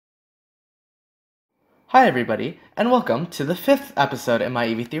Hi everybody, and welcome to the 5th episode in my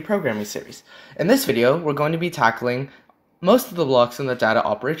EV3 programming series. In this video, we're going to be tackling most of the blocks in the data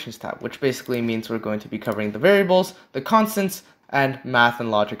operations tab, which basically means we're going to be covering the variables, the constants, and math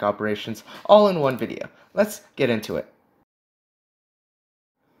and logic operations all in one video. Let's get into it.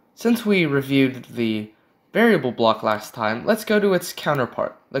 Since we reviewed the variable block last time, let's go to its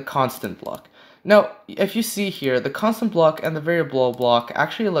counterpart, the constant block. Now, if you see here, the constant block and the variable block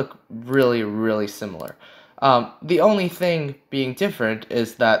actually look really similar. The only thing being different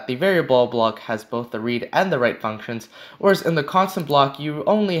is that the variable block has both the read and the write functions, whereas in the constant block you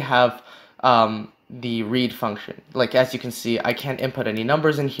only have the read function. Like, as you can see, I can't input any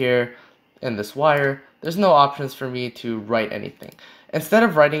numbers in here in this wire. There's no options for me to write anything. Instead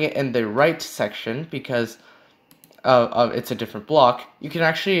of writing it in the write section, because it's a different block, you can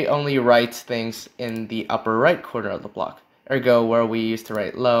actually only write things in the upper right corner of the block. Ergo, where we used to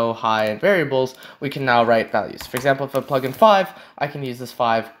write low, high, and variables, we can now write values. For example, if I plug in 5, I can use this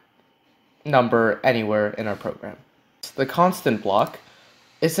 5 number anywhere in our program. The constant block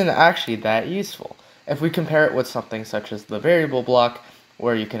isn't actually that useful. If we compare it with something such as the variable block,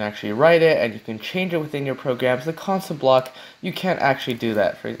 where you can actually write it and you can change it within your programs, the constant block, you can't actually do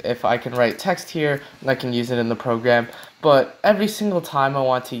that. If I can write text here, I can use it in the program, but every single time I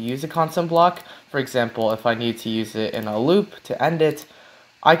want to use a constant block, for example, if I need to use it in a loop to end it,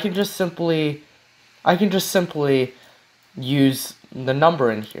 I can just simply use the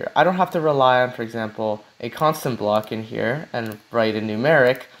number in here. I don't have to rely on, for example, a constant block in here and write a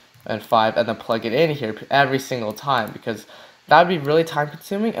numeric and 5 and then plug it in here every single time, because that would be really time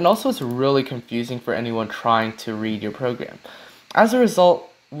consuming, and also it's really confusing for anyone trying to read your program. As a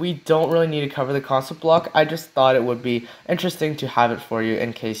result, we don't really need to cover the constant block. I just thought it would be interesting to have it for you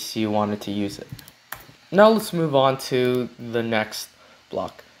in case you wanted to use it. Now let's move on to the next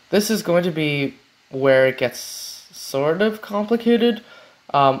block. This is going to be where it gets sort of complicated.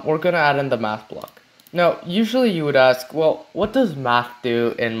 We're going to add in the math block. Now, usually you would ask, well, what does math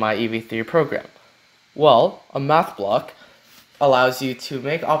do in my EV3 program? Well, a math block allows you to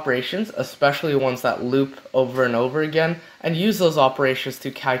make operations, especially ones that loop over and over again, and use those operations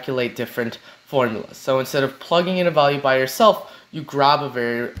to calculate different formulas. So instead of plugging in a value by yourself, you grab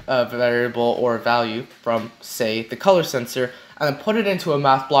a variable or a value from, say, the color sensor, and then put it into a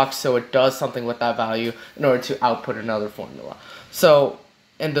math block so it does something with that value in order to output another formula. So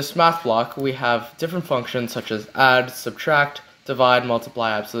in this math block, we have different functions such as add, subtract, divide,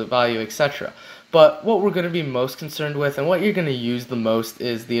 multiply, absolute value, etc. But what we're going to be most concerned with and what you're going to use the most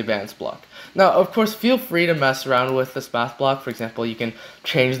is the advanced block. Now, of course, feel free to mess around with this math block. For example, you can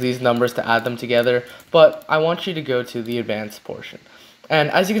change these numbers to add them together, but I want you to go to the advanced portion. And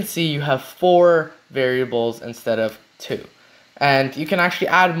as you can see, you have 4 variables instead of 2. And you can actually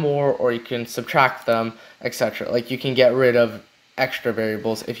add more, or you can subtract them, etc. Like, you can get rid of extra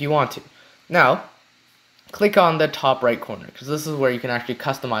variables if you want to. Now, click on the top right corner, because this is where you can actually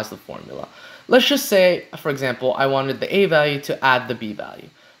customize the formula. Let's just say, for example, I wanted the A value to add the B value.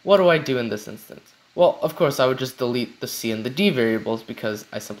 What do I do in this instance? Well, of course, I would just delete the C and the D variables because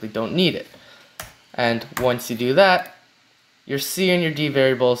I simply don't need it. And once you do that, your C and your D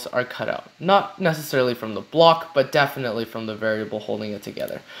variables are cut out. Not necessarily from the block, but definitely from the variable holding it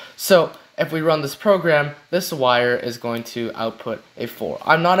together. So if we run this program, this wire is going to output a 4.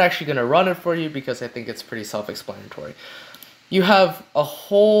 I'm not actually going to run it for you because I think it's pretty self-explanatory. You have a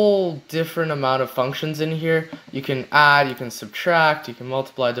whole different amount of functions in here. You can add, you can subtract, you can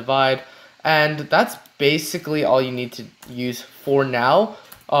multiply, divide, and that's basically all you need to use for now.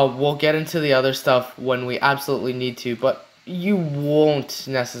 We'll get into the other stuff when we absolutely need to, but you won't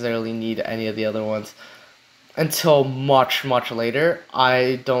necessarily need any of the other ones until much later.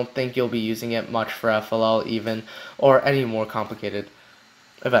 I don't think you'll be using it much for FLL even, or any more complicated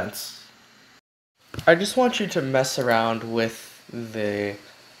events. I just want you to mess around with the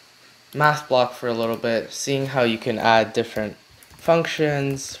math block for a little bit, seeing how you can add different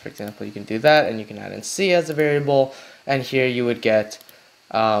functions. For example, you can do that, and you can add in C as a variable, and here you would get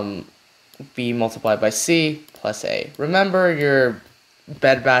B multiplied by C plus A. Remember your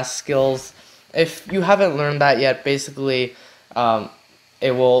bedbath skills. If you haven't learned that yet, basically the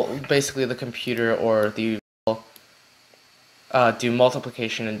computer or the do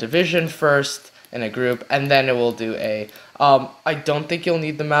multiplication and division first in a group, and then it will do A. I don't think you'll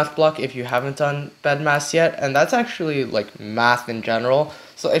need the math block if you haven't done bedmath yet, and that's actually like math in general.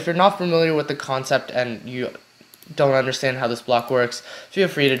 So if you're not familiar with the concept and you don't understand how this block works, feel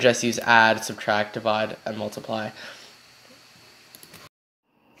free to just use add, subtract, divide, and multiply.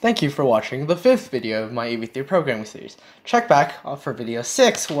 Thank you for watching the 5th video of my EV3 programming series. Check back for video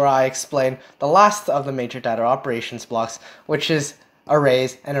 6 where I explain the last of the major data operations blocks, which is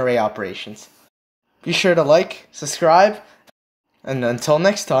arrays and array operations. Be sure to like, subscribe, and until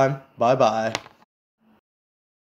next time, bye bye.